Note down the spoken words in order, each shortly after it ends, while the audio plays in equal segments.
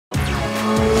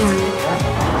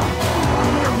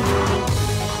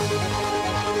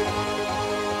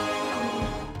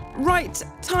Right,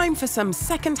 time for some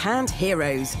second-hand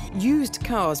heroes. Used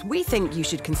cars we think you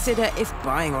should consider if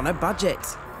buying on a budget.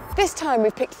 This time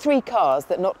we've picked 3 cars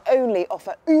that not only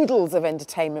offer oodles of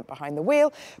entertainment behind the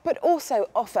wheel, but also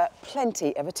offer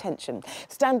plenty of attention.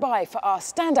 Stand by for our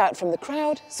standout from the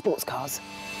crowd sports cars.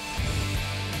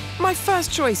 My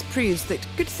first choice proves that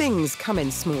good things come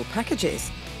in small packages.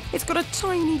 It's got a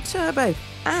tiny turbo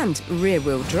and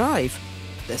rear-wheel drive.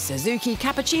 The Suzuki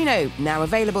Cappuccino, now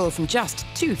available from just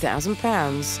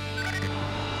 £2,000.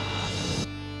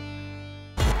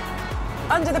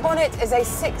 Under the bonnet is a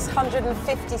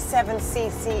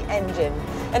 657cc engine,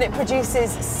 and it produces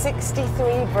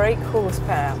 63 brake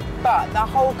horsepower. But the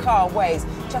whole car weighs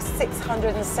just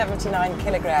 679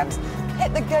 kilograms.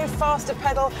 Hit the go faster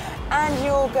pedal and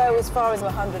you'll go as far as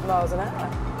 100 miles an hour.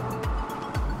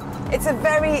 It's a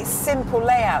very simple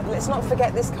layout. Let's not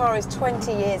forget this car is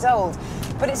 20 years old,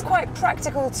 but it's quite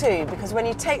practical too, because when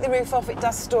you take the roof off, it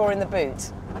does store in the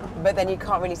boot, but then you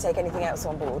can't really take anything else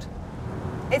on board.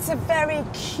 It's a very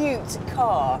cute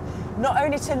car, not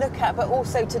only to look at, but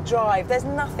also to drive. There's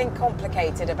nothing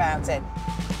complicated about it.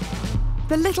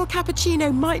 The little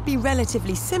Cappuccino might be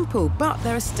relatively simple, but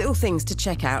there are still things to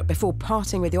check out before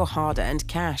parting with your hard-earned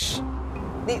cash.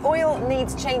 The oil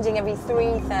needs changing every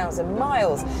 3,000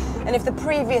 miles, and if the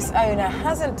previous owner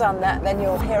hasn't done that, then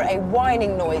you'll hear a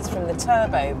whining noise from the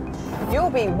turbo. You'll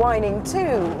be whining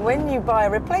too when you buy a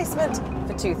replacement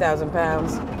for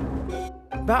 £2,000.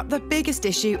 But the biggest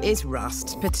issue is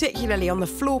rust, particularly on the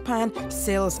floor pan,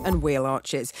 sills and wheel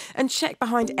arches. And check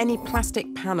behind any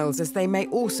plastic panels, as they may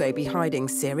also be hiding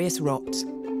serious rot.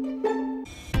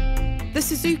 The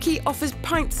Suzuki offers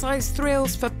pint-sized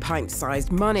thrills for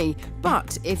pint-sized money.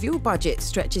 But if your budget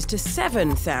stretches to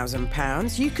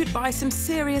 £7,000, you could buy some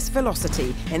serious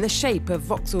velocity in the shape of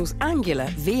Vauxhall's angular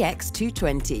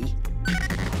VX220.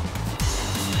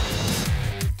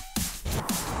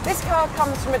 This car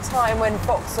comes from a time when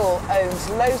Vauxhall owned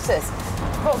Lotus.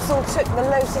 Vauxhall took the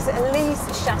Lotus Elise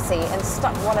chassis and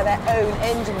stuck one of their own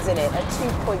engines in it, a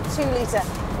 2.2 litre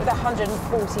with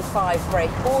 145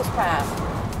 brake horsepower.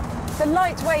 The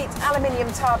lightweight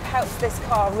aluminium tub helps this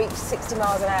car reach 60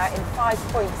 miles an hour in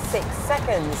 5.6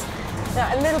 seconds.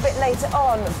 Now, a little bit later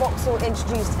on, Vauxhall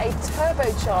introduced a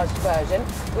turbocharged version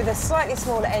with a slightly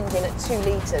smaller engine at 2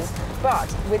 litres, but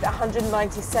with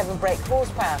 197 brake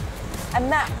horsepower.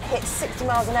 And that hits 60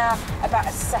 miles an hour about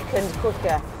a second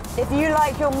quicker. If you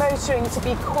like your motoring to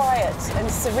be quiet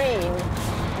and serene,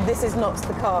 this is not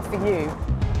the car for you.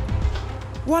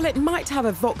 While it might have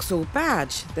a Vauxhall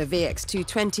badge, the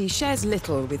VX220 shares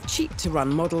little with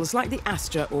cheap-to-run models like the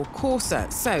Astra or Corsa,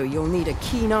 so you'll need a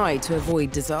keen eye to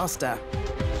avoid disaster.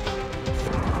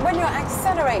 When you're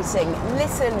accelerating,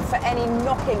 listen for any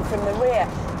knocking from the rear.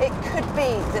 It could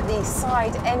be that the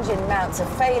side engine mounts are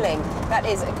failing. That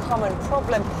is a common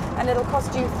problem, and it'll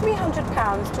cost you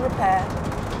 £300 to repair.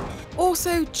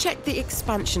 Also, check the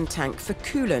expansion tank for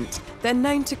coolant. They're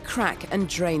known to crack and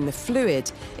drain the fluid.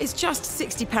 It's just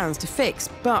 £60 to fix,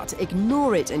 but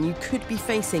ignore it and you could be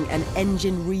facing an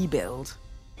engine rebuild.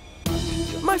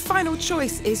 My final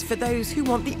choice is for those who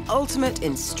want the ultimate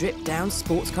in stripped-down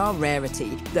sports car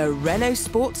rarity, the Renault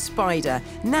Sport Spider,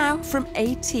 now from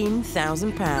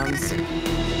 £18,000.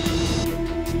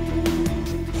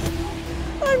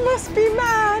 I must be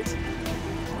mad!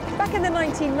 Back in the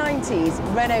 1990s,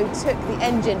 Renault took the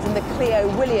engine from the Clio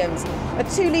Williams, a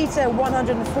 2-litre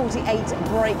 148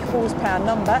 brake horsepower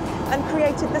number, and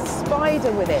created the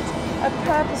Spider with it, a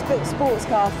purpose-built sports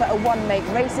car for a one-make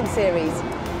racing series.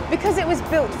 Because it was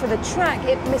built for the track,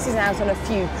 it misses out on a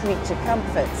few creature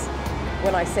comforts.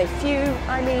 When I say few,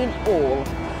 I mean all.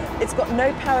 It's got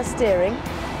no power steering,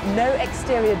 no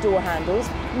exterior door handles,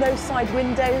 no side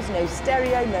windows, no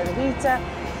stereo, no heater,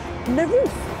 no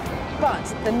roof. But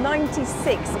the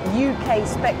 96 UK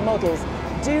spec models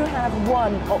do have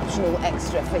one optional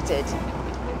extra fitted,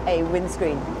 a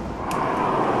windscreen.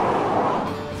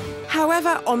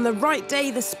 However, on the right day,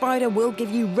 the Spider will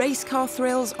give you race car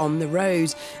thrills on the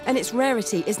road, and its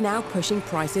rarity is now pushing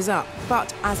prices up.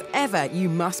 But as ever, you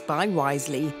must buy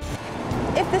wisely.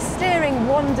 If the steering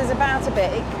wanders about a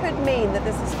bit, it could mean that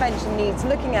the suspension needs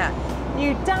looking at.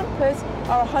 New dampers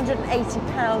are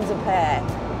 £180 a pair.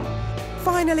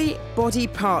 Finally, body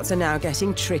parts are now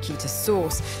getting tricky to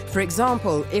source. For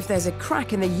example, if there's a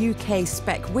crack in the UK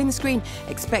spec windscreen,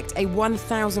 expect a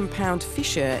 £1,000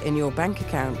 fissure in your bank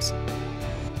account.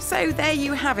 So there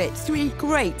you have it, 3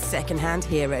 great second-hand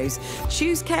heroes.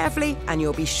 Choose carefully and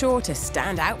you'll be sure to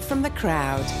stand out from the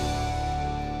crowd.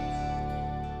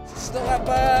 It's not that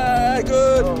bad,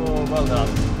 good. Oh, well done.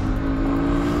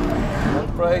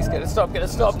 brakes, get a stop, get a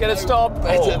stop, get a stop.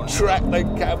 Better track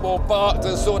than Campbell Park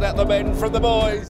to sort out the men from the boys.